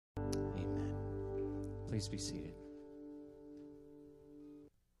Please be seated.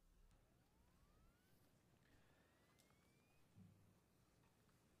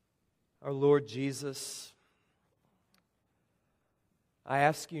 Our Lord Jesus, I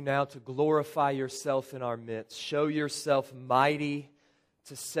ask you now to glorify yourself in our midst. Show yourself mighty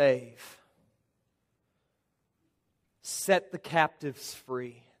to save. Set the captives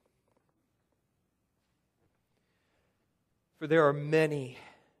free. For there are many,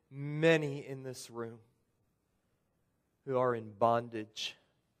 many in this room who are in bondage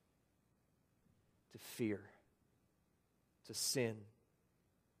to fear, to sin,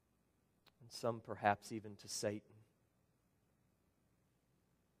 and some perhaps even to Satan.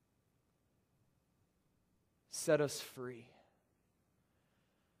 Set us free.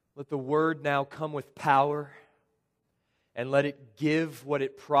 Let the Word now come with power, and let it give what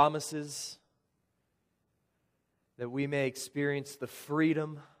it promises, that we may experience the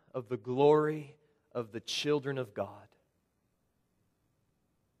freedom of the glory of the children of God.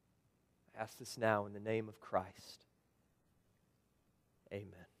 I ask this now in the name of Christ. Amen.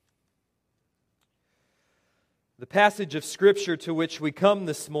 The passage of Scripture to which we come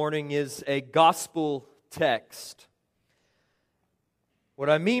this morning is a gospel text.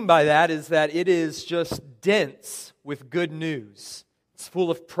 What I mean by that is that it is just dense with good news. It's full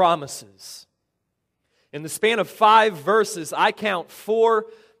of promises. In the span of 5 verses, I count 4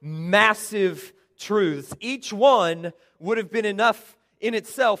 massive truths. Each one would have been enough in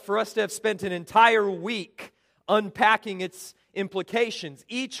itself for us to have spent an entire week unpacking its implications.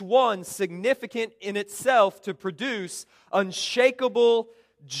 Each one significant in itself to produce unshakable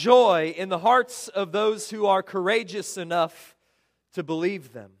joy in the hearts of those who are courageous enough to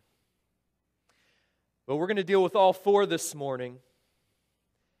believe them. But we're going to deal with all 4 this morning.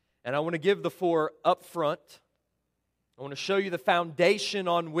 And I want to give the 4 up front. I want to show you the foundation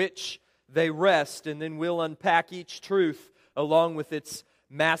on which they rest, and then we'll unpack each truth along with its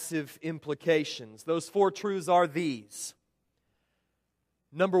massive implications. Those 4 truths are these.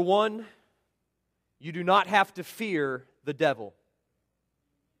 Number 1, you do not have to fear the devil.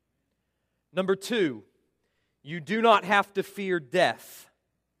 Number 2, you do not have to fear death.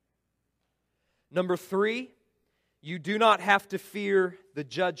 Number 3, you do not have to fear the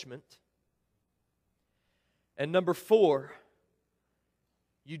judgment. And number 4,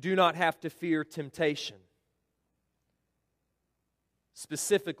 you do not have to fear temptation.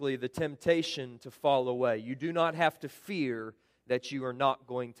 Specifically, the temptation to fall away. You do not have to fear that you are not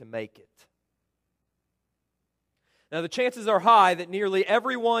going to make it. Now, the chances are high that nearly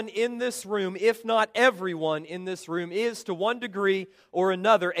everyone in this room, if not everyone in this room, is to one degree or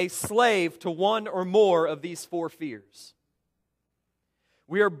another a slave to one or more of these 4 fears.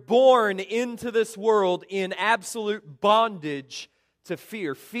 We are born into this world in absolute bondage to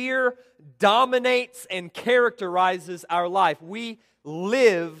fear. Fear dominates and characterizes our life. We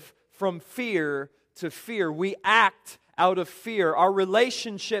live from fear to fear. We act out of fear. Our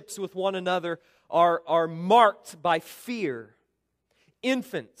relationships with one another are marked by fear.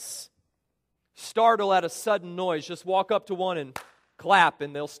 Infants startle at a sudden noise. Just walk up to one and clap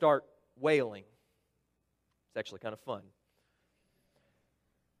and they'll start wailing. It's actually kind of fun.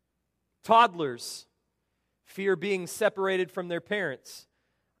 Toddlers fear being separated from their parents.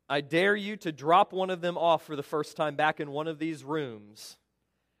 I dare you to drop one of them off for the first time back in one of these rooms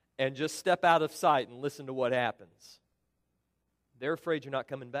and just step out of sight and listen to what happens. They're afraid you're not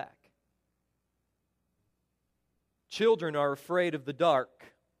coming back. Children are afraid of the dark.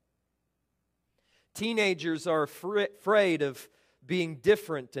 Teenagers are afraid of being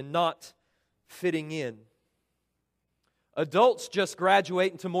different and not fitting in. Adults just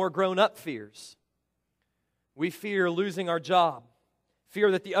graduate into more grown-up fears. We fear losing our job,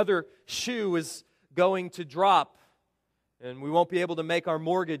 fear that the other shoe is going to drop, and we won't be able to make our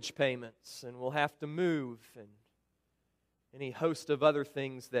mortgage payments, and we'll have to move, and any host of other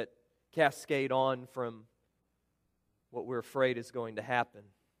things that cascade on from what we're afraid is going to happen.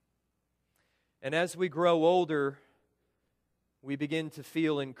 And as we grow older, we begin to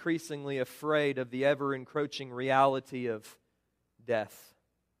feel increasingly afraid of the ever-encroaching reality of death.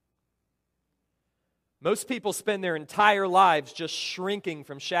 Most people spend their entire lives just shrinking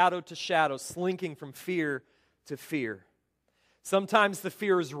from shadow to shadow, slinking from fear to fear. Sometimes the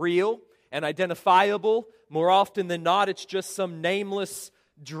fear is real and identifiable. More often than not, it's just some nameless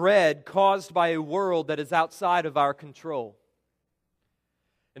dread caused by a world that is outside of our control.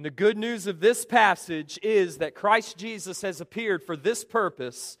 And the good news of this passage is that Christ Jesus has appeared for this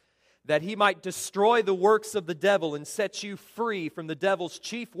purpose, that He might destroy the works of the devil and set you free from the devil's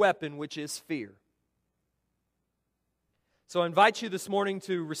chief weapon, which is fear. So I invite you this morning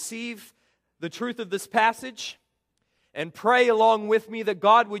to receive the truth of this passage and pray along with me that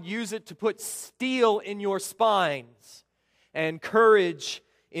God would use it to put steel in your spines and courage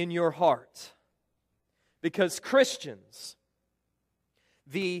in your heart. Because Christians,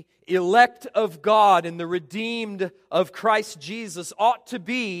 the elect of God and the redeemed of Christ Jesus, ought to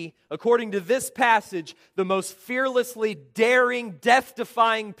be, according to this passage, the most fearlessly daring,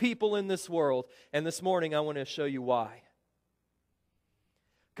 death-defying people in this world. And this morning I want to show you why.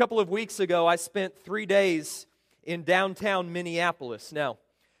 A couple of weeks ago, I spent 3 days in downtown Minneapolis. Now,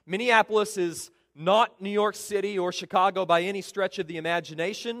 Minneapolis is not New York City or Chicago by any stretch of the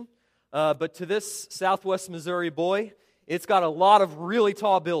imagination, but to this Southwest Missouri boy, it's got a lot of really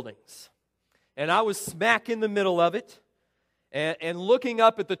tall buildings. And I was smack in the middle of it, and looking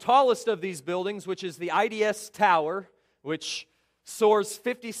up at the tallest of these buildings, which is the IDS Tower, which soars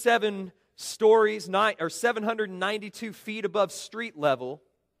 57 stories, 792 feet above street level.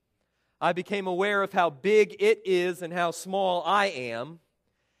 I became aware of how big it is and how small I am.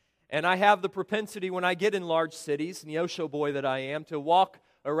 And I have the propensity when I get in large cities, Neosho boy that I am, to walk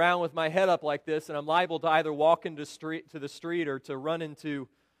around with my head up like this, and I'm liable to either walk into the street or to run into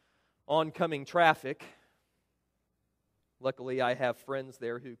oncoming traffic. Luckily, I have friends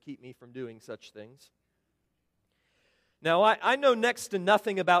there who keep me from doing such things. Now, I know next to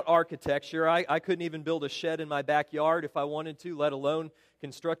nothing about architecture. I couldn't even build a shed in my backyard if I wanted to, let alone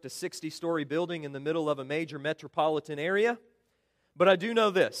construct a 60-story building in the middle of a major metropolitan area. But I do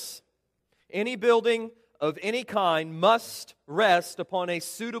know this. Any building of any kind must rest upon a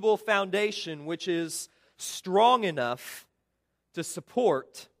suitable foundation which is strong enough to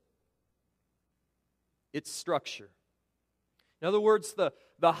support its structure. In other words, the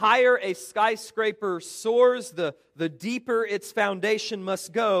higher a skyscraper soars, the deeper its foundation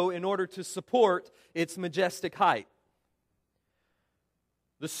must go in order to support its majestic height.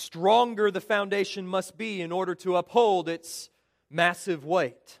 The stronger the foundation must be in order to uphold its massive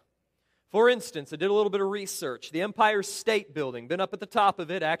weight. For instance, I did a little bit of research. The Empire State Building, been up at the top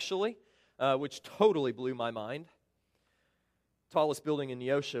of it actually, which totally blew my mind. Tallest building in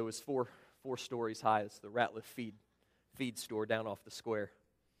Neosho is four stories high. It's the Ratliff feed store down off the square.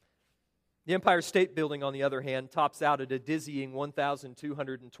 The Empire State Building, on the other hand, tops out at a dizzying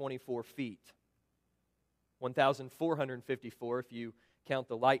 1,224 feet. 1,454 if you count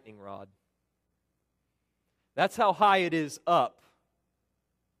the lightning rod. That's how high it is up.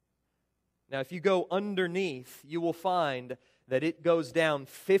 Now, if you go underneath, you will find that it goes down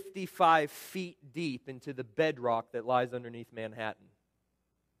 55 feet deep into the bedrock that lies underneath Manhattan.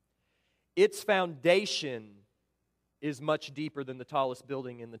 Its foundation is much deeper than the tallest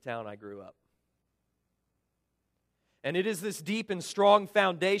building in the town I grew up. And it is this deep and strong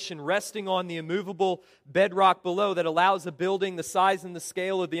foundation resting on the immovable bedrock below that allows a building the size and the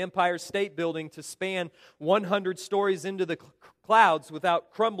scale of the Empire State Building to span 100 stories into the clouds without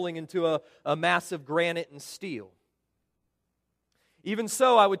crumbling into a massive granite and steel. Even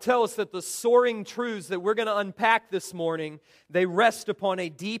so, I would tell us that the soaring truths that we're going to unpack this morning, they rest upon a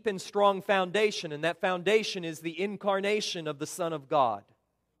deep and strong foundation, and that foundation is the incarnation of the Son of God.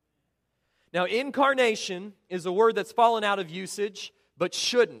 Now, incarnation is a word that's fallen out of usage, but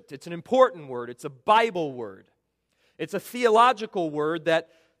shouldn't. It's an important word. It's a Bible word. It's a theological word that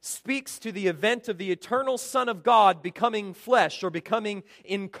speaks to the event of the eternal Son of God becoming flesh or becoming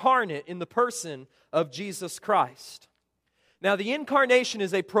incarnate in the person of Jesus Christ. Now, the incarnation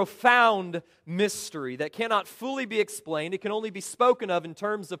is a profound mystery that cannot fully be explained. It can only be spoken of in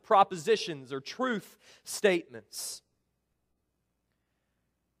terms of propositions or truth statements.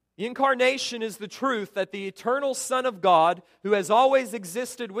 The incarnation is the truth that the eternal Son of God, who has always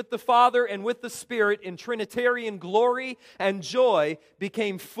existed with the Father and with the Spirit in Trinitarian glory and joy,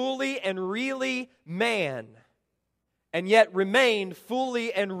 became fully and really man, and yet remained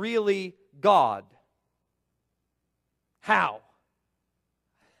fully and really God. How?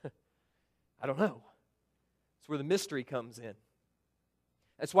 I don't know. That's where the mystery comes in.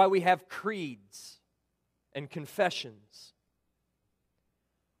 That's why we have creeds and confessions.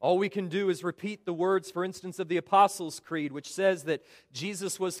 All we can do is repeat the words, for instance, of the Apostles' Creed, which says that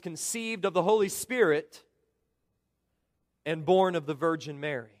Jesus was conceived of the Holy Spirit and born of the Virgin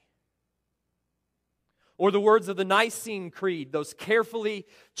Mary. Or the words of the Nicene Creed, those carefully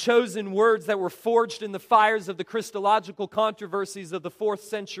chosen words that were forged in the fires of the Christological controversies of the 4th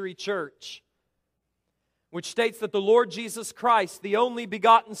century church, which states that the Lord Jesus Christ, the only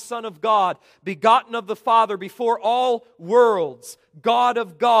begotten Son of God, begotten of the Father before all worlds, God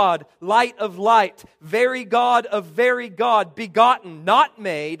of God, light of light, very God of very God, begotten, not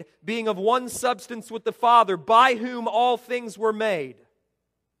made, being of one substance with the Father, by whom all things were made.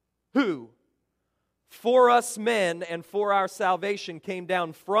 Who? for us men and for our salvation, came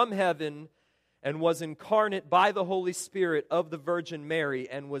down from heaven and was incarnate by the Holy Spirit of the Virgin Mary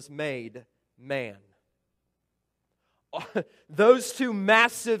and was made man. Those two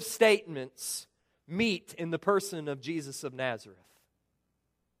massive statements meet in the person of Jesus of Nazareth.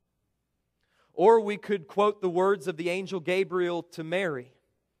 Or we could quote the words of the angel Gabriel to Mary.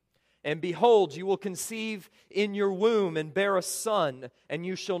 And behold, you will conceive in your womb and bear a son, and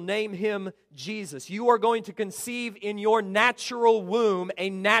you shall name him Jesus. You are going to conceive in your natural womb a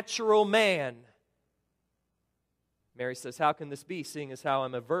natural man. Mary says, how can this be, seeing as how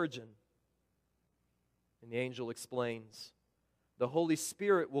I'm a virgin? And the angel explains, the Holy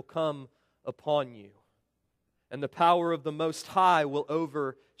Spirit will come upon you, and the power of the Most High will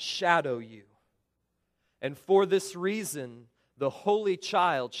overshadow you. And for this reason, the Holy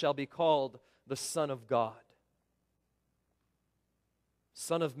Child shall be called the Son of God.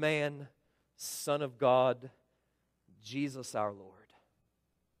 Son of Man, Son of God, Jesus our Lord.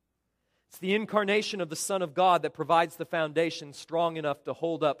 It's the incarnation of the Son of God that provides the foundation strong enough to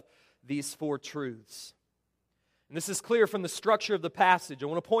hold up these four truths. And this is clear from the structure of the passage. I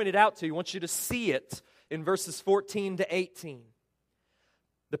want to point it out to you. I want you to see it in verses 14 to 18.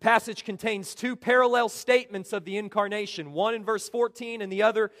 The passage contains two parallel statements of the incarnation, one in verse 14 and the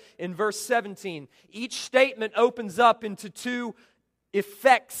other in verse 17. Each statement opens up into two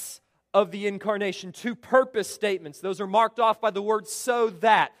effects of the incarnation, two purpose statements. Those are marked off by the word so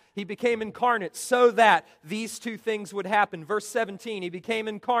that. He became incarnate so that these two things would happen. Verse 17, He became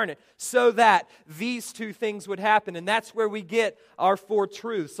incarnate so that these two things would happen. And that's where we get our four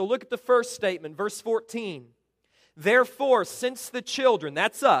truths. So look at the first statement, verse 14. Therefore, since the children,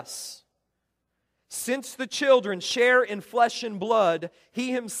 that's us, since the children share in flesh and blood,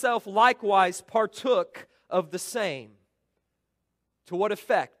 He Himself likewise partook of the same. To what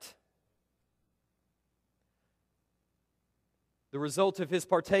effect? The result of His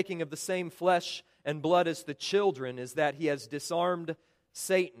partaking of the same flesh and blood as the children is that He has disarmed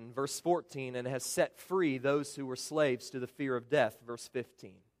Satan, verse 14, and has set free those who were slaves to the fear of death, verse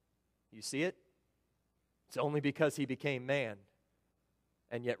 15. You see it? It's only because He became man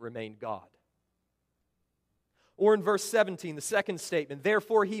and yet remained God. Or in verse 17, the second statement,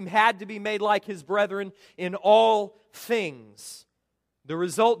 therefore He had to be made like His brethren in all things. The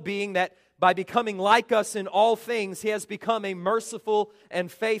result being that by becoming like us in all things, He has become a merciful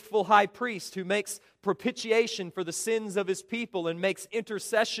and faithful high priest who makes propitiation for the sins of His people and makes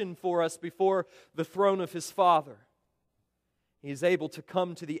intercession for us before the throne of His Father. He is able to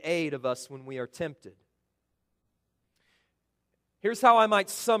come to the aid of us when we are tempted. Here's how I might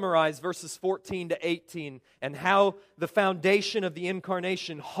summarize verses 14 to 18 and how the foundation of the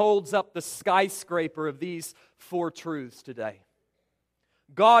incarnation holds up the skyscraper of these four truths today.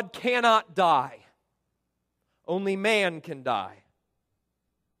 God cannot die. Only man can die.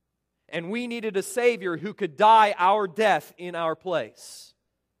 And we needed a Savior who could die our death in our place.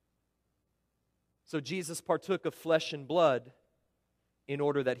 So Jesus partook of flesh and blood in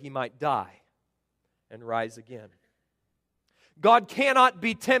order that He might die and rise again. God cannot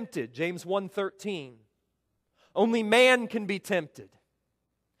be tempted, James 1:13. Only man can be tempted.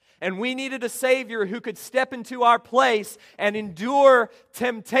 And we needed a Savior who could step into our place and endure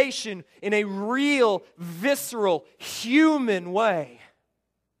temptation in a real, visceral, human way.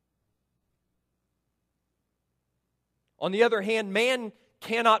 On the other hand, man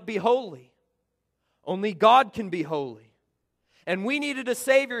cannot be holy. Only God can be holy. And we needed a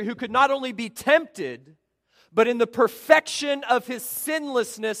Savior who could not only be tempted, but in the perfection of His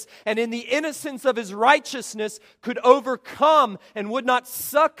sinlessness and in the innocence of His righteousness could overcome and would not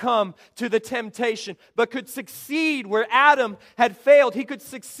succumb to the temptation, but could succeed where Adam had failed. He could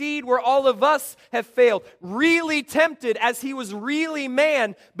succeed where all of us have failed. Really tempted as He was really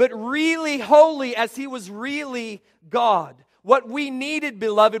man, but really holy as He was really God. What we needed,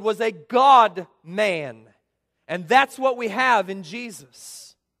 beloved, was a God-man. And that's what we have in Jesus.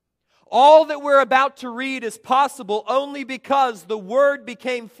 All that we're about to read is possible only because the Word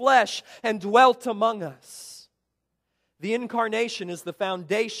became flesh and dwelt among us. The incarnation is the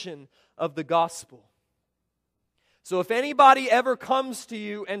foundation of the gospel. So if anybody ever comes to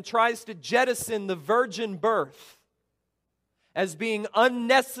you and tries to jettison the virgin birth as being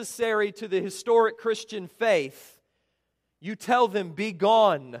unnecessary to the historic Christian faith, you tell them, "Be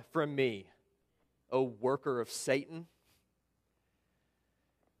gone from me, O worker of Satan."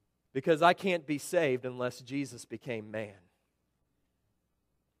 Because I can't be saved unless Jesus became man.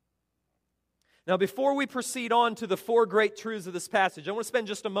 Now, before we proceed on to the four great truths of this passage, I want to spend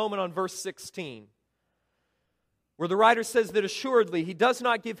just a moment on verse 16, where the writer says that assuredly He does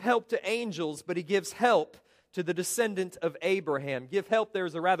not give help to angels, but He gives help to the descendant of Abraham. Give help there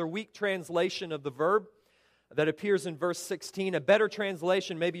is a rather weak translation of the verb that appears in verse 16. A better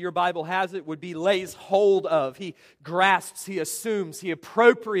translation, maybe your Bible has it, would be lays hold of. He grasps, He assumes, He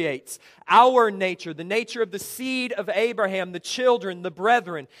appropriates our nature, the nature of the seed of Abraham, the children, the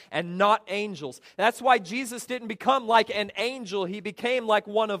brethren, and not angels. That's why Jesus didn't become like an angel. He became like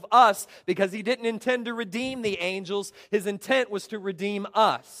one of us because He didn't intend to redeem the angels. His intent was to redeem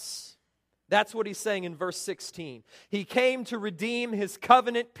us. That's what He's saying in verse 16. He came to redeem His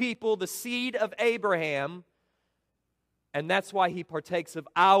covenant people, the seed of Abraham. And that's why He partakes of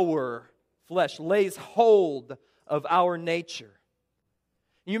our flesh, lays hold of our nature.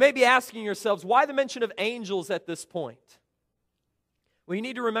 You may be asking yourselves, why the mention of angels at this point? Well, you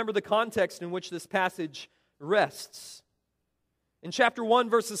need to remember the context in which this passage rests. In chapter 1,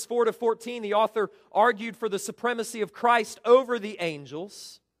 verses 4 to 14, the author argued for the supremacy of Christ over the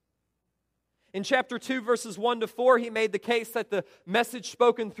angels. In chapter 2, verses 1 to 4, he made the case that the message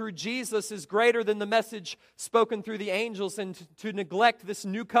spoken through Jesus is greater than the message spoken through the angels, and to neglect this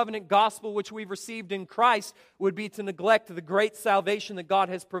new covenant gospel which we've received in Christ would be to neglect the great salvation that God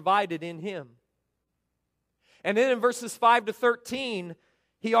has provided in Him. And then in verses 5 to 13,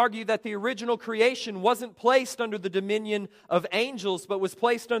 he argued that the original creation wasn't placed under the dominion of angels, but was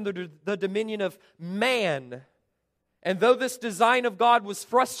placed under the dominion of man. And though this design of God was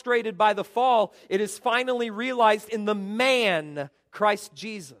frustrated by the fall, it is finally realized in the man, Christ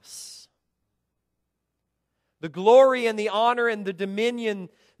Jesus. The glory and the honor and the dominion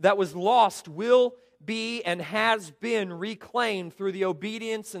that was lost will be and has been reclaimed through the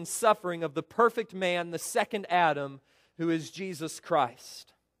obedience and suffering of the perfect man, the second Adam, who is Jesus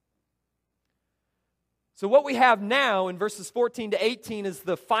Christ. So what we have now in verses 14 to 18 is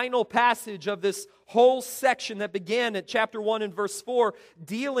the final passage of this whole section that began at chapter 1 and verse 4,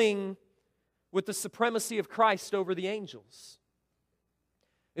 dealing with the supremacy of Christ over the angels.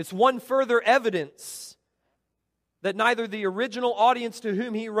 It's one further evidence that neither the original audience to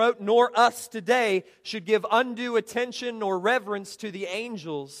whom he wrote nor us today should give undue attention nor reverence to the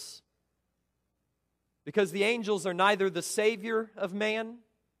angels, because the angels are neither the Savior of man,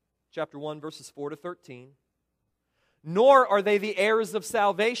 chapter 1, verses 4 to 13, nor are they the heirs of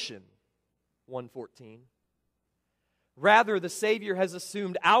salvation, 1:14. Rather, the Savior has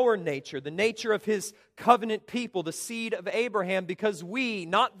assumed our nature, the nature of His covenant people, the seed of Abraham, because we,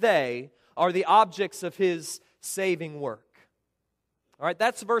 not they, are the objects of His saving work. All right,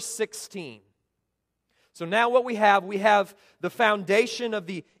 that's verse 16. So now what we have the foundation of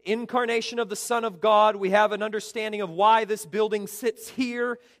the incarnation of the Son of God. We have an understanding of why this building sits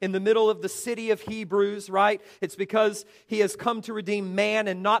here in the middle of the city of Hebrews, right? It's because He has come to redeem man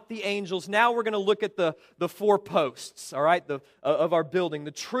and not the angels. Now we're going to look at the four posts, all right, of our building,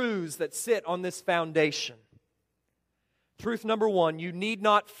 the truths that sit on this foundation. Truth number one, you need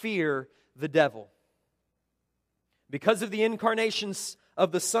not fear the devil. Because of the incarnations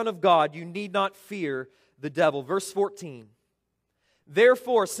of the Son of God, you need not fear the devil. Verse 14.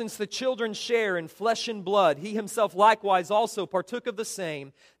 Therefore, since the children share in flesh and blood, He Himself likewise also partook of the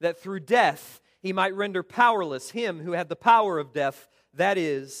same, that through death He might render powerless him who had the power of death, that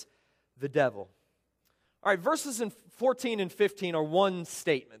is, the devil. All right, verses 14 and 15 are one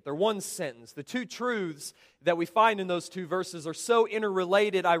statement. They're one sentence. The two truths that we find in those two verses are so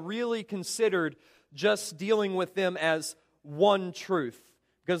interrelated, I really considered just dealing with them as one truth.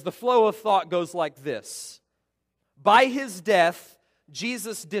 Because the flow of thought goes like this. By His death,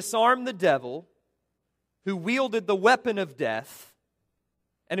 Jesus disarmed the devil who wielded the weapon of death,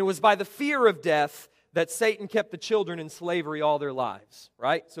 and it was by the fear of death that Satan kept the children in slavery all their lives,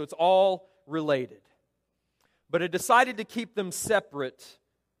 right? So it's all related. But it decided to keep them separate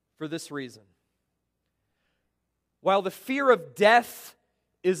for this reason. While the fear of death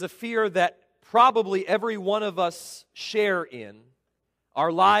is a fear that probably every one of us share in,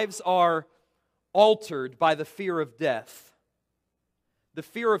 our lives are altered by the fear of death. The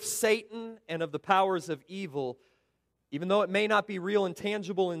fear of Satan and of the powers of evil, even though it may not be real and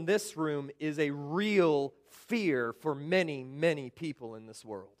tangible in this room, is a real fear for many, many people in this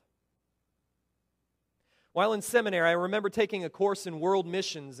world. While in seminary, I remember taking a course in world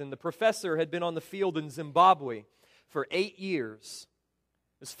missions, and the professor had been on the field in Zimbabwe for 8 years.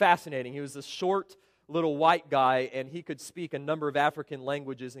 It was fascinating. He was this short little white guy, and he could speak a number of African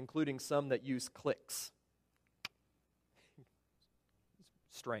languages, including some that use clicks.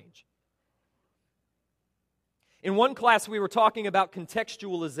 Strange. In one class, we were talking about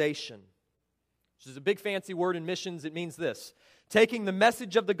contextualization. which is a big fancy word in missions. It means this: taking the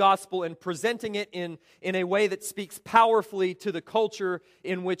message of the gospel and presenting it in a way that speaks powerfully to the culture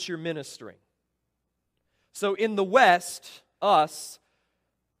in which you're ministering. So in the West,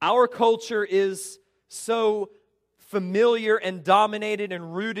 our culture is so familiar and dominated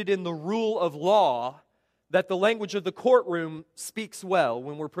and rooted in the rule of law that the language of the courtroom speaks well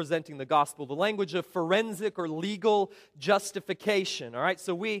when we're presenting the gospel. The language of forensic or legal justification. All right,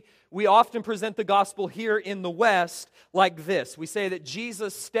 so we often present the gospel here in the West like this. We say that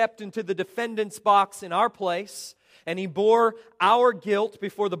Jesus stepped into the defendant's box in our place, and He bore our guilt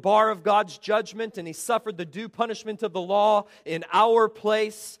before the bar of God's judgment, and He suffered the due punishment of the law in our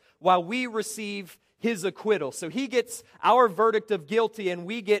place while we receive His acquittal. So He gets our verdict of guilty, and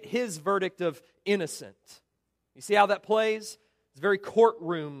we get His verdict of innocent. You see how that plays? It's very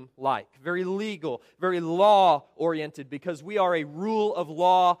courtroom-like, very legal, very law-oriented, because we are a rule of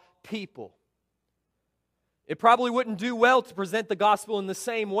law people. It probably wouldn't do well to present the gospel in the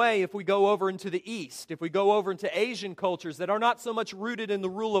same way if we go over into the East, if we go over into Asian cultures that are not so much rooted in the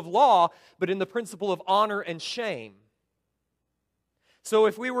rule of law, but in the principle of honor and shame. So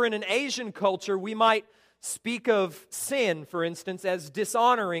if we were in an Asian culture, we might speak of sin, for instance, as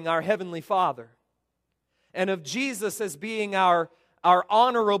dishonoring our Heavenly Father, and of Jesus as being our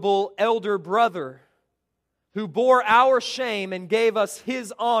honorable elder brother who bore our shame and gave us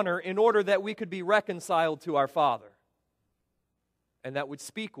His honor in order that we could be reconciled to our Father. And that would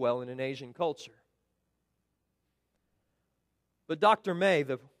speak well in an Asian culture. But Dr. May,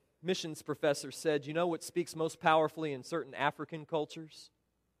 the missions professor, said, you know what speaks most powerfully in certain African cultures?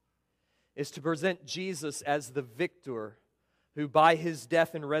 Is to present Jesus as the victor who by His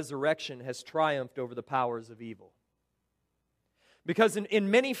death and resurrection has triumphed over the powers of evil. Because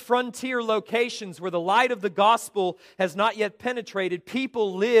in many frontier locations where the light of the gospel has not yet penetrated,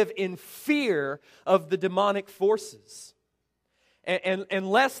 people live in fear of the demonic forces.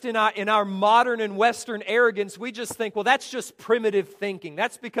 And lest in our modern and Western arrogance, we just think, well, that's just primitive thinking.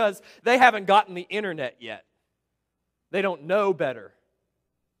 That's because they haven't gotten the internet yet. They don't know better.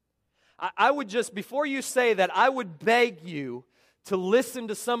 I would just, before you say that, I would beg you to listen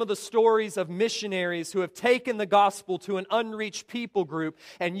to some of the stories of missionaries who have taken the gospel to an unreached people group,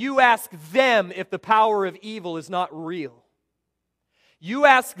 and you ask them if the power of evil is not real. You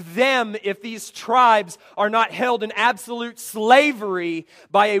ask them if these tribes are not held in absolute slavery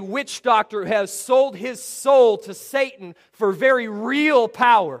by a witch doctor who has sold his soul to Satan for very real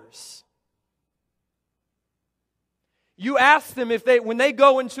powers. You ask them if when they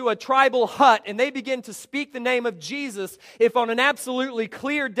go into a tribal hut and they begin to speak the name of Jesus, if on an absolutely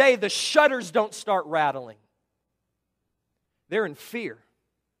clear day the shutters don't start rattling. They're in fear,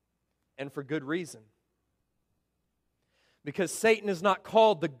 and for good reason. Because Satan is not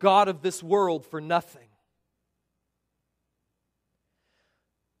called the god of this world for nothing.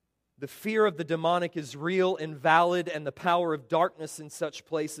 The fear of the demonic is real and valid, and the power of darkness in such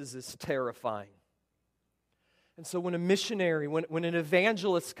places is terrifying. And so when a missionary, when an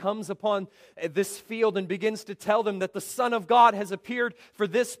evangelist comes upon this field and begins to tell them that the Son of God has appeared for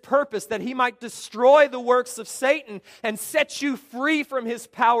this purpose, that He might destroy the works of Satan and set you free from his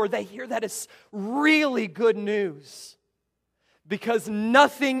power, they hear that as really good news. Because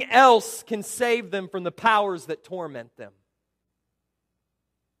nothing else can save them from the powers that torment them.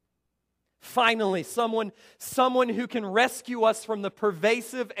 Finally, someone who can rescue us from the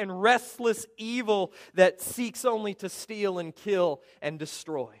pervasive and restless evil that seeks only to steal and kill and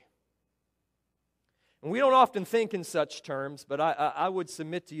destroy. And we don't often think in such terms, but I would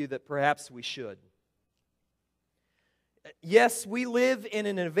submit to you that perhaps we should. Yes, we live in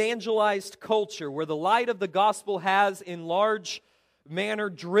an evangelized culture where the light of the gospel has in large manner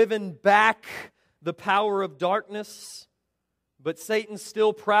driven back the power of darkness. But Satan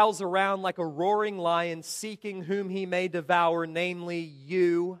still prowls around like a roaring lion, seeking whom he may devour, namely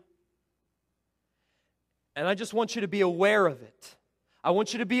you. And I just want you to be aware of it. I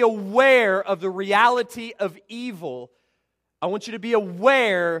want you to be aware of the reality of evil. I want you to be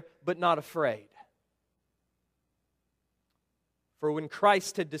aware, but not afraid. For when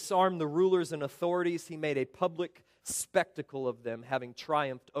Christ had disarmed the rulers and authorities, He made a public spectacle of them, having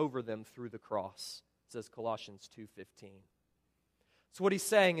triumphed over them through the cross, says Colossians 2:15. That's what he's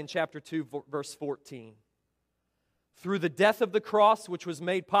saying in chapter 2, verse 14. Through the death of the cross, which was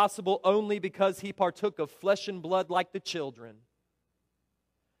made possible only because He partook of flesh and blood like the children,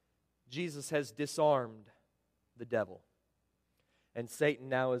 Jesus has disarmed the devil. And Satan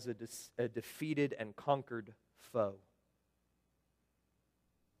now is a defeated and conquered foe.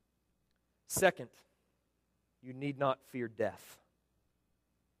 Second, you need not fear death.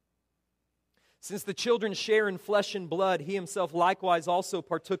 Since the children share in flesh and blood, he himself likewise also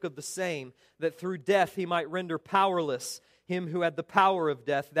partook of the same, that through death he might render powerless him who had the power of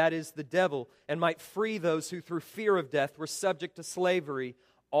death, that is, the devil, and might free those who through fear of death were subject to slavery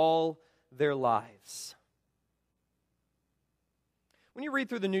all their lives. When you read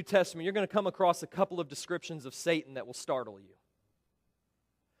through the New Testament, you're going to come across a couple of descriptions of Satan that will startle you.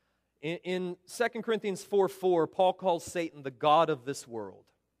 In 2 Corinthians 4:4, Paul calls Satan the god of this world.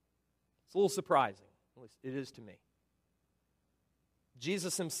 It's a little surprising. At least it is to me.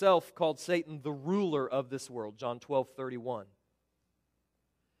 Jesus himself called Satan the ruler of this world, John 12:31.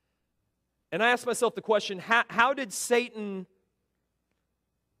 And I asked myself the question, how did Satan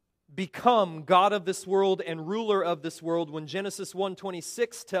become God of this world and ruler of this world when Genesis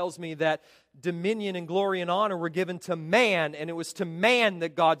 1:26 tells me that dominion and glory and honor were given to man, and it was to man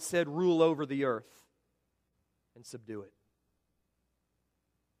that God said, rule over the earth and subdue it?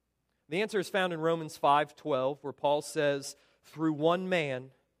 The answer is found in Romans 5:12, where Paul says, through one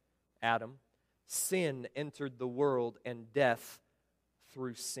man, Adam, sin entered the world, and death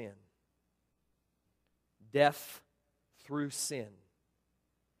through sin. Death through sin.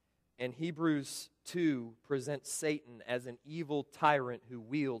 And Hebrews 2 presents Satan as an evil tyrant who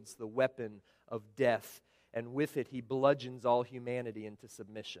wields the weapon of death, and with it he bludgeons all humanity into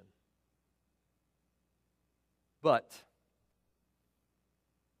submission. But,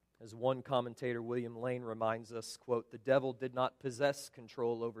 as one commentator, William Lane, reminds us, quote, the devil did not possess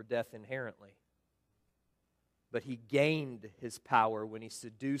control over death inherently, but he gained his power when he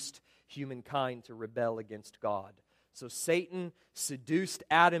seduced humankind to rebel against God. So Satan seduced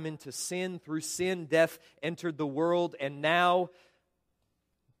Adam into sin. Through sin, death entered the world, and now,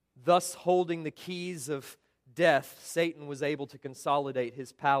 thus holding the keys of death, Satan was able to consolidate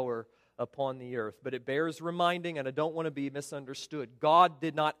his power upon the earth. But it bears reminding, and I don't want to be misunderstood, God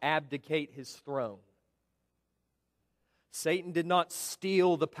did not abdicate his throne. Satan did not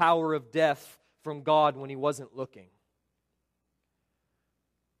steal the power of death from God when he wasn't looking.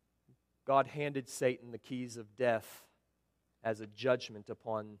 God handed Satan the keys of death as a judgment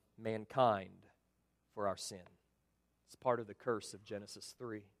upon mankind for our sin. It's part of the curse of Genesis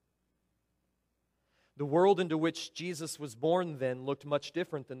 3. The world into which Jesus was born then looked much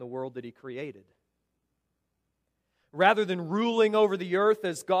different than the world that he created. Rather than ruling over the earth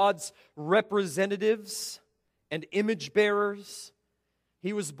as God's representatives and image bearers,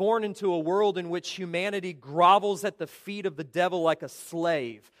 he was born into a world in which humanity grovels at the feet of the devil like a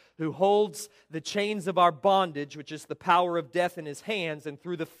slave, who holds the chains of our bondage, which is the power of death, in his hands, and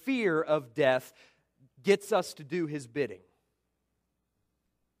through the fear of death, gets us to do his bidding.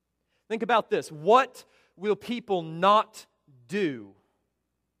 Think about this. What will people not do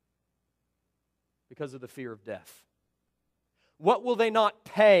because of the fear of death? What will they not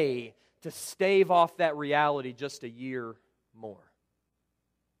pay to stave off that reality just a year more?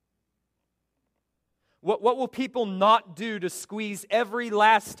 What will people not do to squeeze every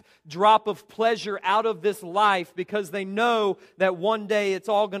last drop of pleasure out of this life because they know that one day it's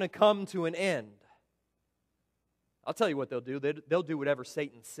all going to come to an end? I'll tell you what they'll do. They'll do whatever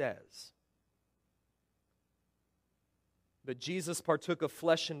Satan says. But Jesus partook of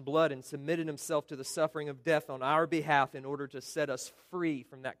flesh and blood and submitted himself to the suffering of death on our behalf in order to set us free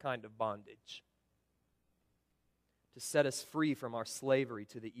from that kind of bondage, to set us free from our slavery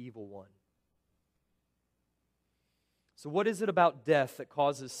to the evil one. So what is it about death that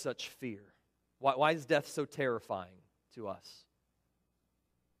causes such fear? Why is death so terrifying to us?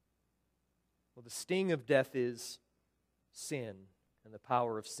 Well, the sting of death is sin, and the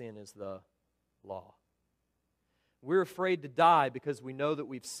power of sin is the law. We're afraid to die because we know that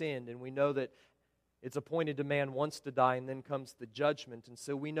we've sinned, and we know that it's appointed to man once to die, and then comes the judgment. And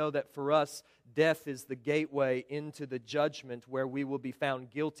so we know that for us, death is the gateway into the judgment where we will be found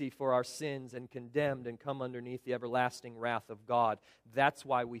guilty for our sins and condemned and come underneath the everlasting wrath of God. That's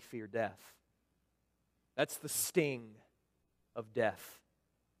why we fear death. That's the sting of death.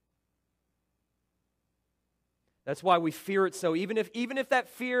 That's why we fear it so. Even if that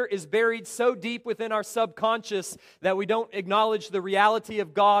fear is buried so deep within our subconscious that we don't acknowledge the reality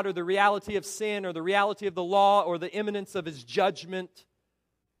of God or the reality of sin or the reality of the law or the imminence of his judgment,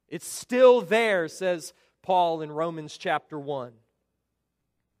 it's still there, says Paul in Romans chapter 1.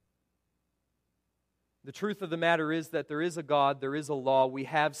 The truth of the matter is that there is a God, there is a law, we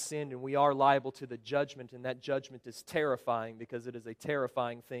have sinned, and we are liable to the judgment, and that judgment is terrifying because it is a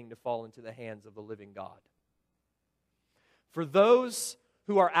terrifying thing to fall into the hands of the living God. For those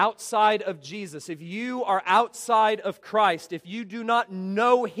who are outside of Jesus, if you are outside of Christ, if you do not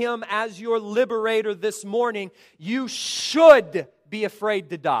know him as your liberator this morning, you should be afraid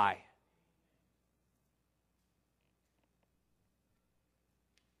to die.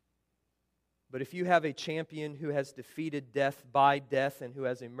 But if you have a champion who has defeated death by death and who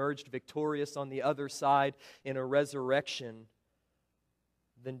has emerged victorious on the other side in a resurrection,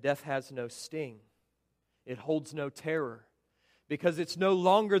 then death has no sting. It holds no terror. Because it's no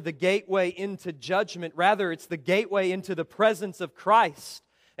longer the gateway into judgment. Rather, it's the gateway into the presence of Christ.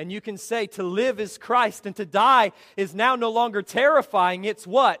 And you can say to live is Christ and to die is now no longer terrifying. It's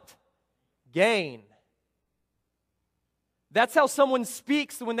what? Gain. That's how someone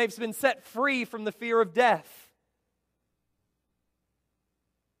speaks when they've been set free from the fear of death.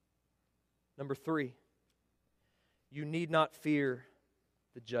 Number 3, you need not fear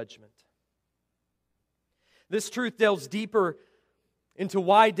the judgment. This truth delves deeper into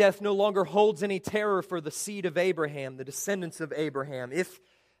why death no longer holds any terror for the seed of Abraham, the descendants of Abraham.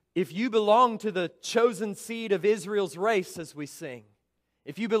 If you belong to the chosen seed of Israel's race, as we sing,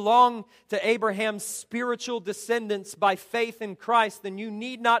 if you belong to Abraham's spiritual descendants by faith in Christ, then you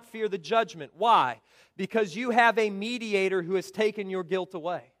need not fear the judgment. Why? Because you have a mediator who has taken your guilt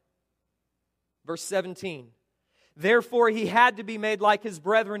away. Verse 17. Therefore he had to be made like his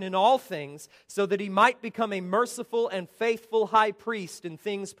brethren in all things, so that he might become a merciful and faithful high priest in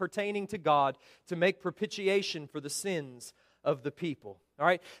things pertaining to God, to make propitiation for the sins of the people. All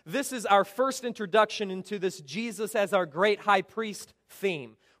right, this is our first introduction into this Jesus as our great high priest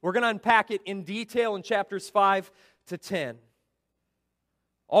theme. We're going to unpack it in detail in chapters 5 to 10.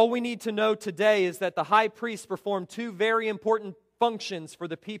 All we need to know today is that the high priest performed two very important functions for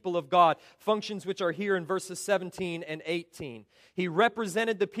the people of God, functions which are here in verses 17 and 18. He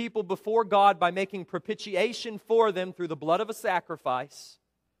represented the people before God by making propitiation for them through the blood of a sacrifice.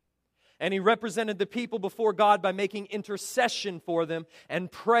 And he represented the people before God by making intercession for them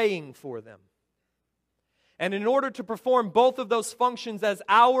and praying for them. And in order to perform both of those functions as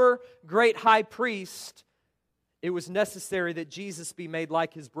our great high priest, it was necessary that Jesus be made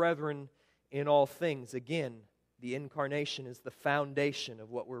like his brethren in all things. Again, the incarnation is the foundation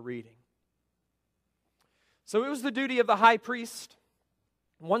of what we're reading. So it was the duty of the high priest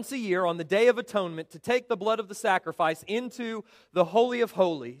once a year on the Day of Atonement to take the blood of the sacrifice into the Holy of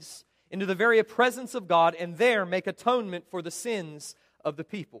Holies, into the very presence of God, and there make atonement for the sins of the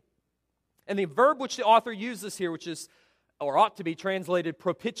people. And the verb which the author uses here, which is, or ought to be translated,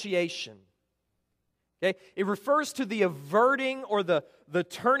 propitiation. Okay? It refers to the averting or the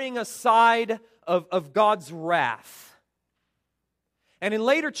turning aside of God's wrath. And in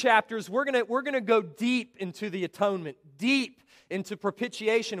later chapters, we're going to go deep into the atonement, deep into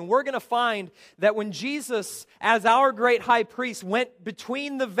propitiation. And we're going to find that when Jesus, as our great high priest, went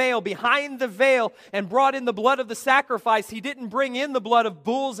between the veil, behind the veil, and brought in the blood of the sacrifice, he didn't bring in the blood of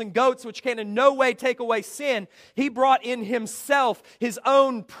bulls and goats, which can in no way take away sin. He brought in himself, his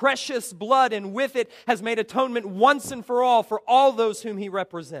own precious blood, and with it has made atonement once and for all those whom he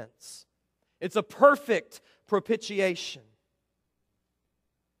represents. It's a perfect propitiation.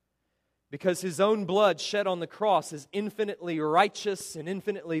 Because his own blood shed on the cross is infinitely righteous and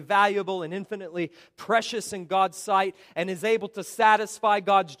infinitely valuable and infinitely precious in God's sight, and is able to satisfy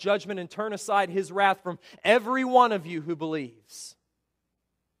God's judgment and turn aside his wrath from every one of you who believes.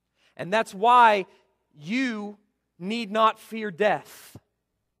 And that's why you need not fear death.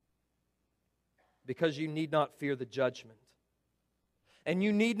 Because you need not fear the judgment. And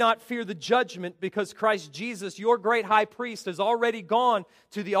you need not fear the judgment because Christ Jesus, your great high priest, has already gone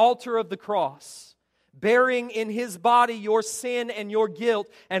to the altar of the cross, bearing in his body your sin and your guilt,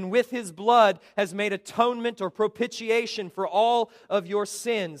 and with his blood has made atonement or propitiation for all of your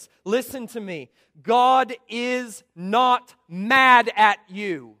sins. Listen to me. God is not mad at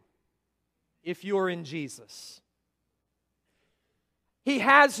you if you're in Jesus. He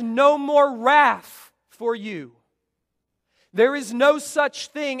has no more wrath for you. There is no such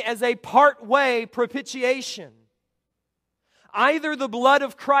thing as a part-way propitiation. Either the blood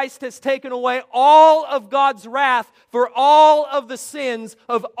of Christ has taken away all of God's wrath for all of the sins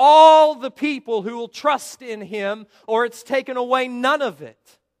of all the people who will trust in him, or it's taken away none of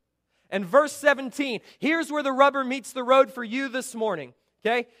it. And verse 17, here's where the rubber meets the road for you this morning.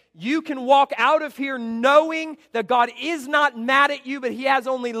 Okay? You can walk out of here knowing that God is not mad at you, but he has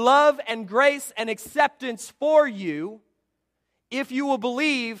only love and grace and acceptance for you, if you will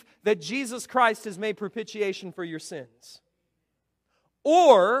believe that Jesus Christ has made propitiation for your sins.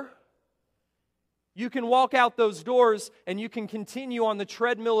 Or you can walk out those doors and you can continue on the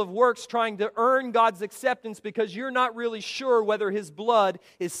treadmill of works trying to earn God's acceptance because you're not really sure whether his blood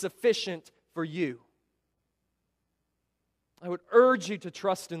is sufficient for you. I would urge you to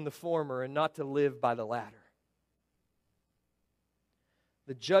trust in the former and not to live by the latter.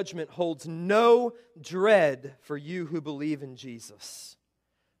 The judgment holds no dread for you who believe in Jesus.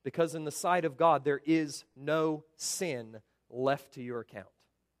 Because in the sight of God, there is no sin left to your account.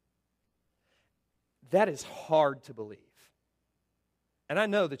 That is hard to believe. And I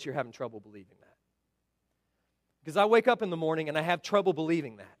know that you're having trouble believing that. Because I wake up in the morning and I have trouble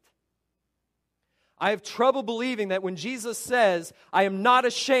believing that. I have trouble believing that when Jesus says, I am not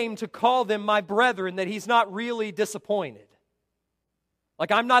ashamed to call them my brethren, that He's not really disappointed.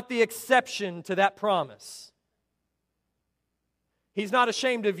 Like I'm not the exception to that promise. He's not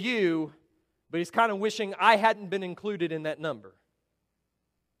ashamed of you, but He's kind of wishing I hadn't been included in that number.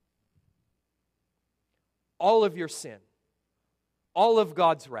 All of your sin, all of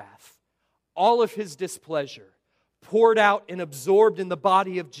God's wrath, all of His displeasure, poured out and absorbed in the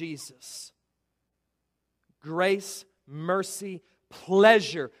body of Jesus. Grace, mercy,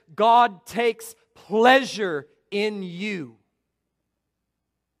 pleasure. God takes pleasure in you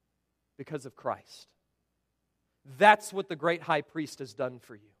because of Christ. That's what the great high priest has done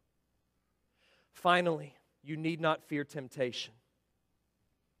for you. Finally, you need not fear temptation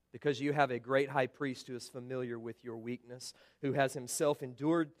because you have a great high priest who is familiar with your weakness, who has Himself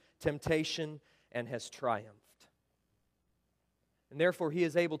endured temptation and has triumphed. And therefore, He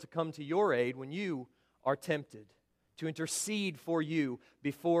is able to come to your aid when you are tempted, to intercede for you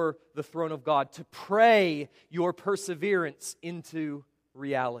before the throne of God, to pray your perseverance into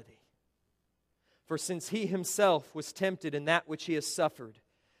reality. For since He Himself was tempted in that which He has suffered,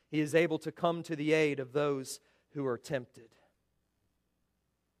 He is able to come to the aid of those who are tempted.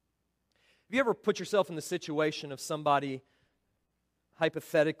 Have you ever put yourself in the situation of somebody,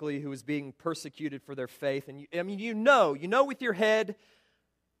 hypothetically, who is being persecuted for their faith? And you know with your head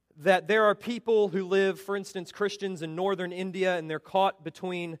that there are people who live, for instance, Christians in northern India, and they're caught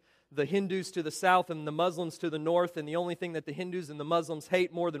between the Hindus to the south and the Muslims to the north, and the only thing that the Hindus and the Muslims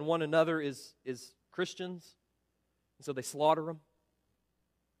hate more than one another is Christians. And so they slaughter them.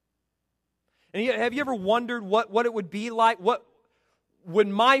 And have you ever wondered what it would be like? What would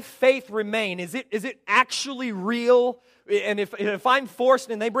my faith remain? Is it actually real? And if I'm forced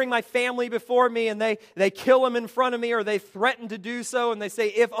and they bring my family before me and they kill them in front of me, or they threaten to do so, and they say,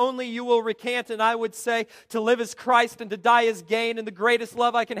 if only you will recant, and I would say, to live as Christ and to die as gain, and the greatest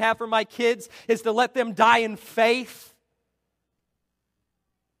love I can have for my kids is to let them die in faith.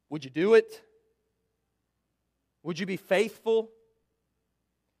 Would you do it? Would you be faithful?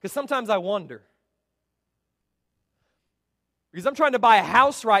 Because sometimes I wonder. Because I'm trying to buy a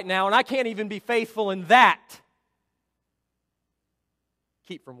house right now, and I can't even be faithful in that.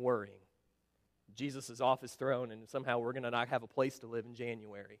 Keep from worrying. Jesus is off His throne, and somehow we're going to not have a place to live in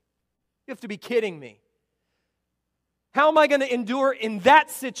January. You have to be kidding me. How am I going to endure in that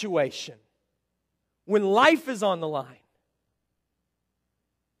situation when life is on the line?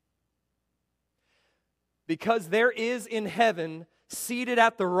 Because there is in heaven, seated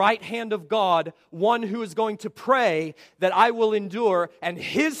at the right hand of God, one who is going to pray that I will endure, and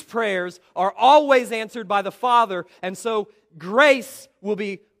His prayers are always answered by the Father, and so grace will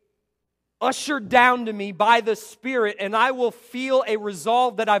be ushered down to me by the Spirit, and I will feel a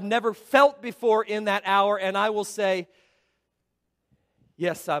resolve that I've never felt before in that hour, and I will say,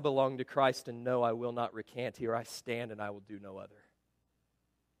 yes, I belong to Christ, and no, I will not recant. Here I stand, and I will do no other.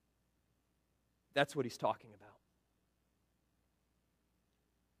 That's what He's talking about.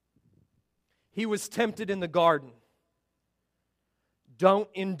 He was tempted in the garden. Don't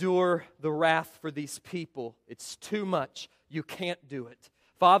endure the wrath for these people. It's too much. You can't do it.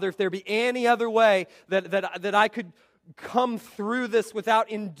 Father, if there be any other way that I could come through this without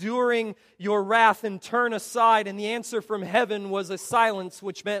enduring your wrath and turn aside, and the answer from heaven was a silence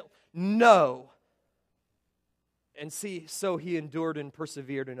which meant no. And see, so He endured and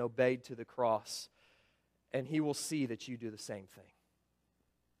persevered and obeyed to the cross. And He will see that you do the same thing.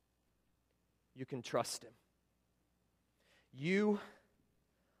 You can trust Him. You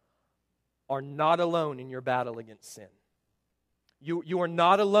are not alone in your battle against sin. You are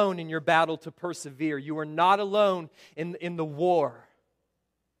not alone in your battle to persevere. You are not alone in the war.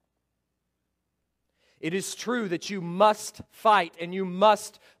 It is true that you must fight and you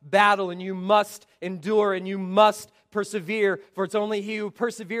must battle and you must endure and you must persevere, for it's only he who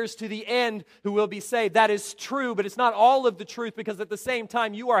perseveres to the end who will be saved. That is true, but it's not all of the truth, because at the same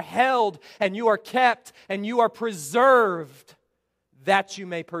time you are held and you are kept and you are preserved that you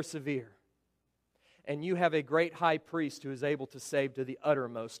may persevere. And you have a great high priest who is able to save to the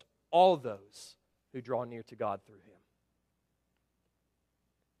uttermost all those who draw near to God through him.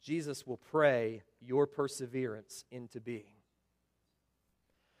 Jesus will pray your perseverance into being.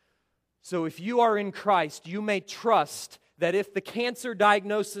 So if you are in Christ, you may trust that if the cancer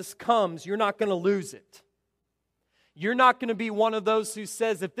diagnosis comes, you're not going to lose it. You're not going to be one of those who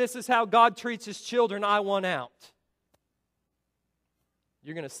says, if this is how God treats His children, I want out.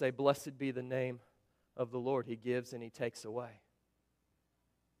 You're going to say, blessed be the name of the Lord. He gives and He takes away.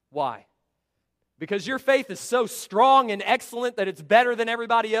 Why? Because your faith is so strong and excellent that it's better than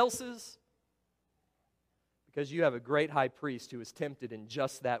everybody else's? Because you have a great high priest who is tempted in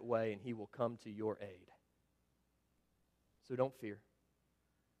just that way, and He will come to your aid. So don't fear.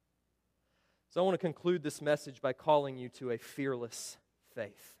 So I want to conclude this message by calling you to a fearless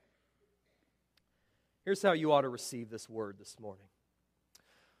faith. Here's how you ought to receive this word this morning.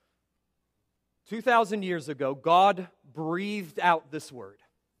 2,000 years ago, God breathed out this word.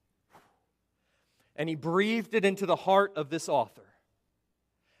 And He breathed it into the heart of this author.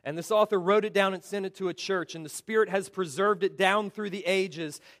 And this author wrote it down and sent it to a church. And the Spirit has preserved it down through the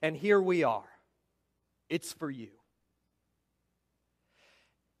ages. And here we are. It's for you.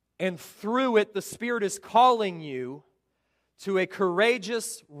 And through it, the Spirit is calling you to a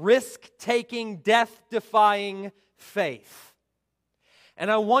courageous, risk-taking, death-defying faith.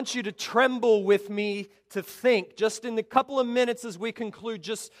 And I want you to tremble with me to think, just in a couple of minutes as we conclude,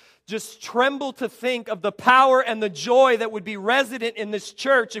 just tremble to think of the power and the joy that would be resident in this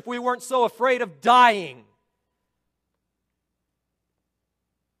church if we weren't so afraid of dying.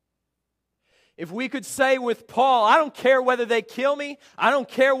 If we could say with Paul, I don't care whether they kill me, I don't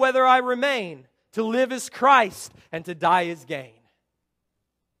care whether I remain. To live is Christ and to die is gain.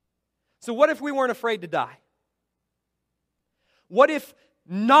 So what if we weren't afraid to die? What if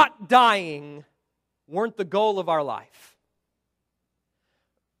not dying weren't the goal of our life?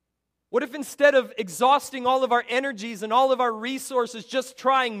 What if instead of exhausting all of our energies and all of our resources just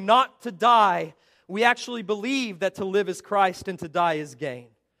trying not to die, we actually believe that to live is Christ and to die is gain?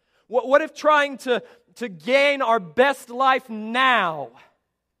 What if trying to gain our best life now?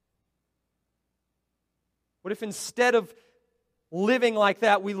 What if instead of living like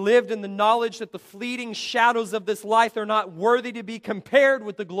that, we lived in the knowledge that the fleeting shadows of this life are not worthy to be compared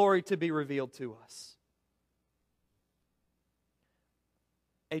with the glory to be revealed to us?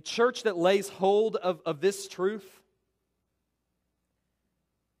 A church that lays hold of this truth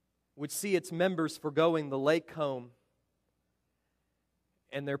would see its members forgoing the lake home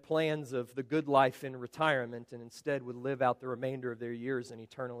and their plans of the good life in retirement, and instead would live out the remainder of their years in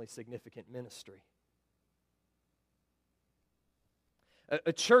eternally significant ministry.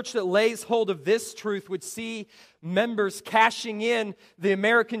 A church that lays hold of this truth would see members cashing in the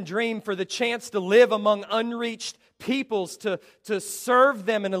American dream for the chance to live among unreached peoples, to serve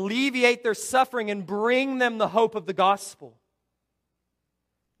them and alleviate their suffering and bring them the hope of the gospel.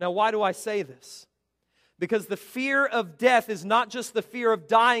 Now, why do I say this? Because the fear of death is not just the fear of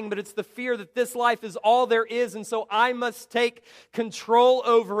dying, but it's the fear that this life is all there is, and so I must take control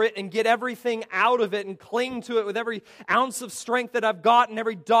over it and get everything out of it and cling to it with every ounce of strength that I've got and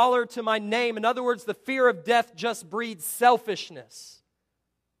every dollar to my name. In other words, the fear of death just breeds selfishness,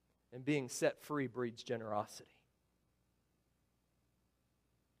 and being set free breeds generosity.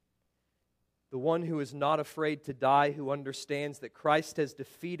 The one who is not afraid to die, who understands that Christ has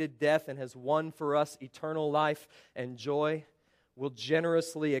defeated death and has won for us eternal life and joy, will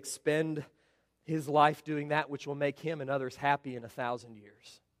generously expend his life doing that which will make him and others happy in 1,000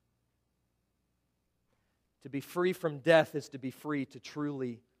 years. To be free from death is to be free to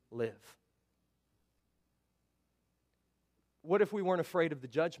truly live. What if we weren't afraid of the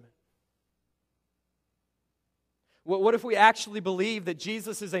judgment? What if we actually believe that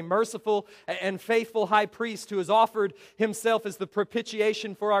Jesus is a merciful and faithful high priest who has offered himself as the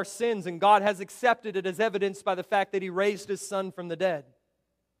propitiation for our sins, and God has accepted it as evidenced by the fact that He raised His Son from the dead?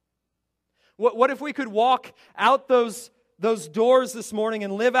 What if we could walk out those doors this morning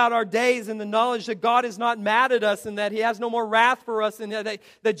and live out our days in the knowledge that God is not mad at us and that He has no more wrath for us, and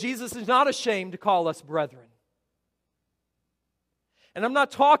that Jesus is not ashamed to call us brethren? And I'm not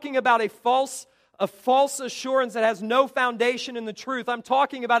talking about a false assurance that has no foundation in the truth. I'm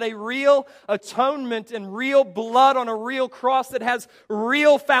talking about a real atonement and real blood on a real cross that has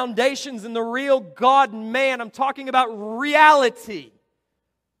real foundations in the real God and man. I'm talking about reality,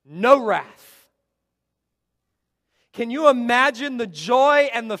 no wrath. Can you imagine the joy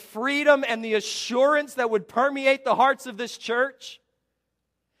and the freedom and the assurance that would permeate the hearts of this church?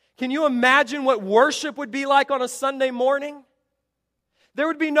 Can you imagine what worship would be like on a Sunday morning? There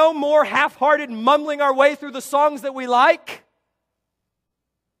would be no more half-hearted mumbling our way through the songs that we like.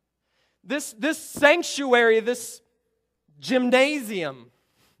 This sanctuary, this gymnasium,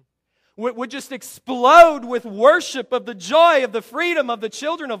 would just explode with worship of the joy, of the freedom of the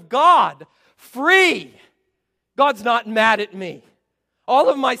children of God. Free. God's not mad at me. All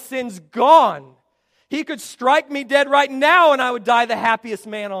of my sins gone. He could strike me dead right now and I would die the happiest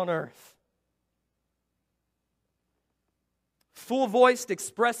man on earth. Full-voiced,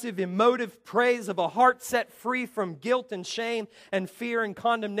 expressive, emotive praise of a heart set free from guilt and shame and fear and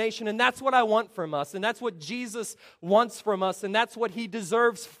condemnation. And that's what I want from us. And that's what Jesus wants from us. And that's what He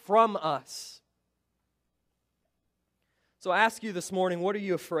deserves from us. So I ask you this morning, what are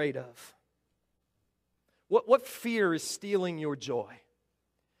you afraid of? What fear is stealing your joy?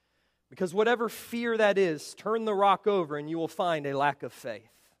 Because whatever fear that is, turn the rock over and you will find a lack of faith.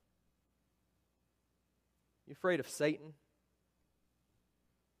 You afraid of Satan?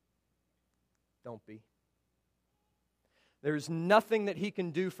 Don't be. There's nothing that he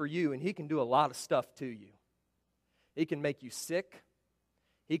can do for you, and he can do a lot of stuff to you. He can make you sick.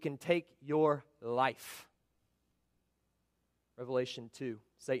 He can take your life. Revelation 2,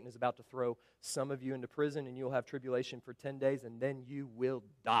 Satan is about to throw some of you into prison, and you'll have tribulation for 10 days, and then you will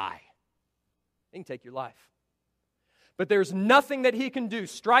die. He can take your life. But there's nothing that he can do,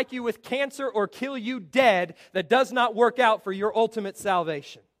 strike you with cancer or kill you dead, that does not work out for your ultimate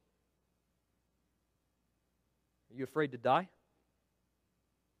salvation. Are you afraid to die?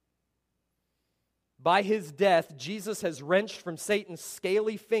 By His death, Jesus has wrenched from Satan's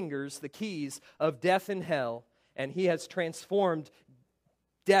scaly fingers the keys of death and hell, and He has transformed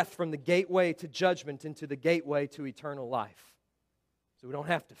death from the gateway to judgment into the gateway to eternal life. So we don't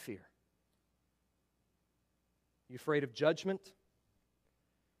have to fear. Are you afraid of judgment?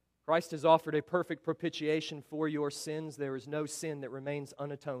 Christ has offered a perfect propitiation for your sins. There is no sin that remains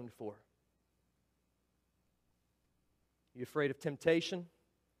unatoned for. Are you afraid of temptation,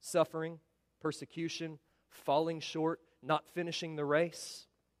 suffering, persecution, falling short, not finishing the race?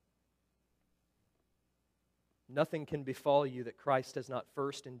 Nothing can befall you that Christ has not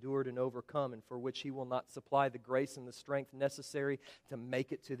first endured and overcome, and for which He will not supply the grace and the strength necessary to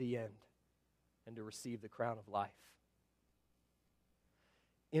make it to the end and to receive the crown of life.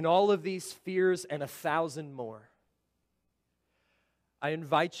 In all of these fears and 1,000 more, I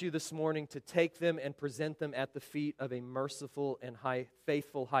invite you this morning to take them and present them at the feet of a merciful and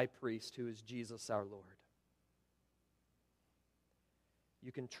faithful high priest who is Jesus our Lord.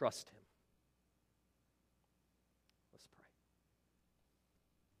 You can trust Him. Let's pray.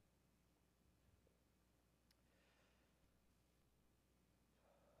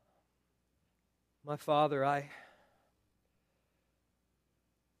 My Father,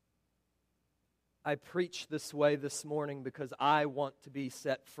 I preach this way this morning because I want to be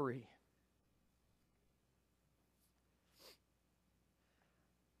set free.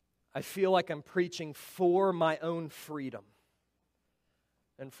 I feel like I'm preaching for my own freedom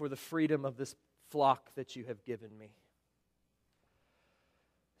and for the freedom of this flock that you have given me.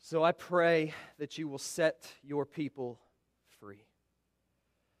 So I pray that you will set your people free.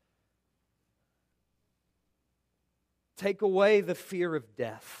 Take away the fear of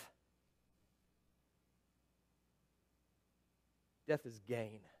death. Death is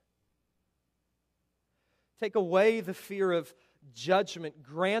gain. Take away the fear of judgment.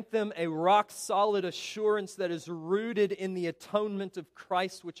 Grant them a rock-solid assurance that is rooted in the atonement of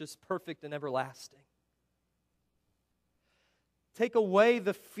Christ, which is perfect and everlasting. Take away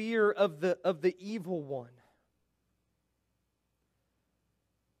the fear of the evil one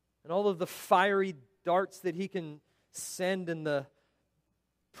and all of the fiery darts that he can send and the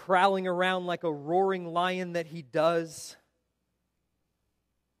prowling around like a roaring lion that he does.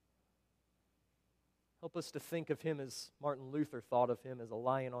 Help us to think of him as Martin Luther thought of him, as a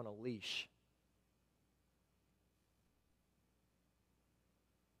lion on a leash.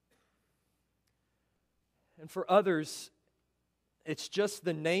 And for others, it's just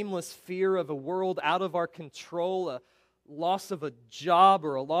the nameless fear of a world out of our control, a loss of a job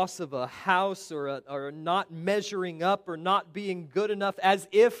or a loss of a house or not measuring up or not being good enough, as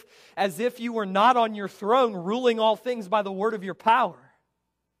if you were not on your throne ruling all things by the word of your power.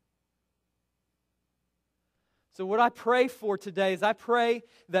 So what I pray for today is I pray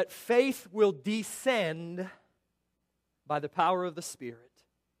that faith will descend by the power of the Spirit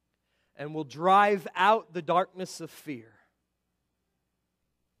and will drive out the darkness of fear.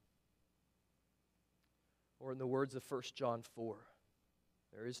 Or in the words of 1 John 4,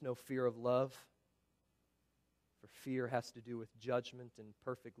 there is no fear of love, for fear has to do with judgment, and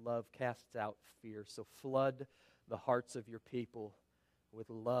perfect love casts out fear. So flood the hearts of your people with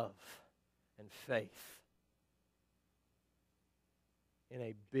love and faith in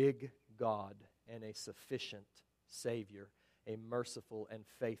a big God and a sufficient Savior, a merciful and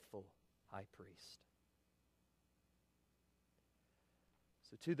faithful high priest.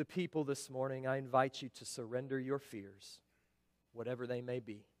 So to the people this morning, I invite you to surrender your fears, whatever they may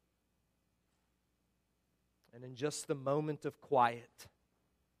be. And in just the moment of quiet,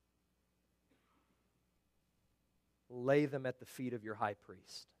 lay them at the feet of your high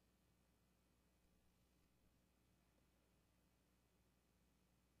priest.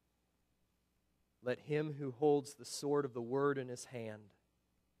 Let him who holds the sword of the word in his hand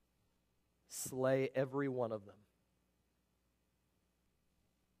slay every one of them.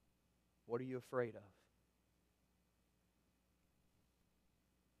 What are you afraid of?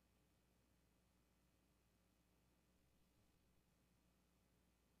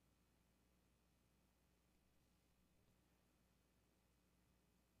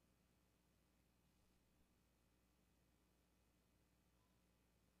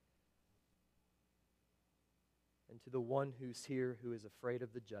 And to the one who's here who is afraid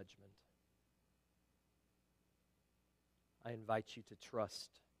of the judgment, I invite you to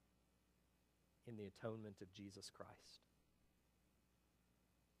trust in the atonement of Jesus Christ.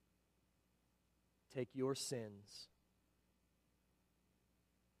 Take your sins,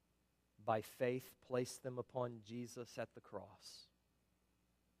 by faith, place them upon Jesus at the cross.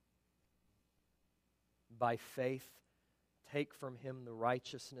 By faith, take from him the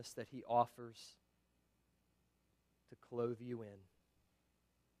righteousness that he offers to clothe you in,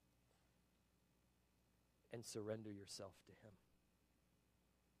 and surrender yourself to him.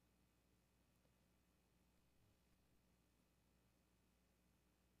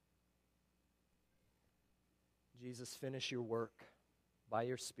 Jesus, finish your work by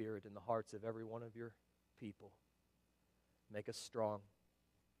your Spirit in the hearts of every one of your people. Make us strong,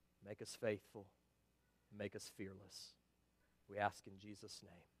 make us faithful, make us fearless. We ask in Jesus'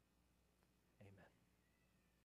 name.